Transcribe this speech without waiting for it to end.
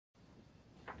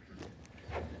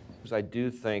because I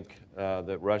do think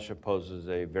that Russia poses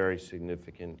a very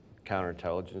significant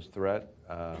counterintelligence threat,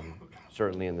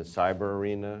 certainly in the cyber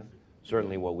arena,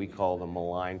 certainly what we call the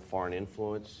malign foreign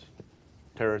influence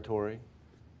territory,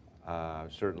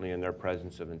 certainly in their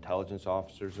presence of intelligence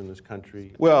officers in this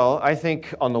country. Well, I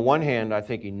think on the one hand, I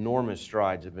think enormous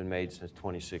strides have been made since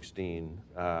 2016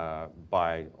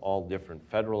 by all different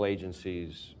federal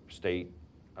agencies, state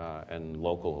and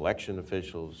local election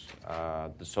officials,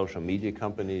 the social media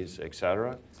companies, et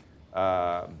cetera.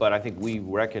 But I think we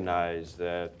recognize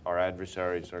that our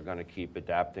adversaries are going to keep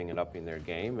adapting and upping their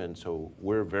game, and so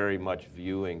we're very much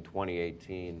viewing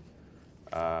 2018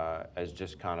 as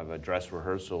just kind of a dress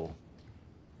rehearsal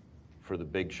for the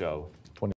big show.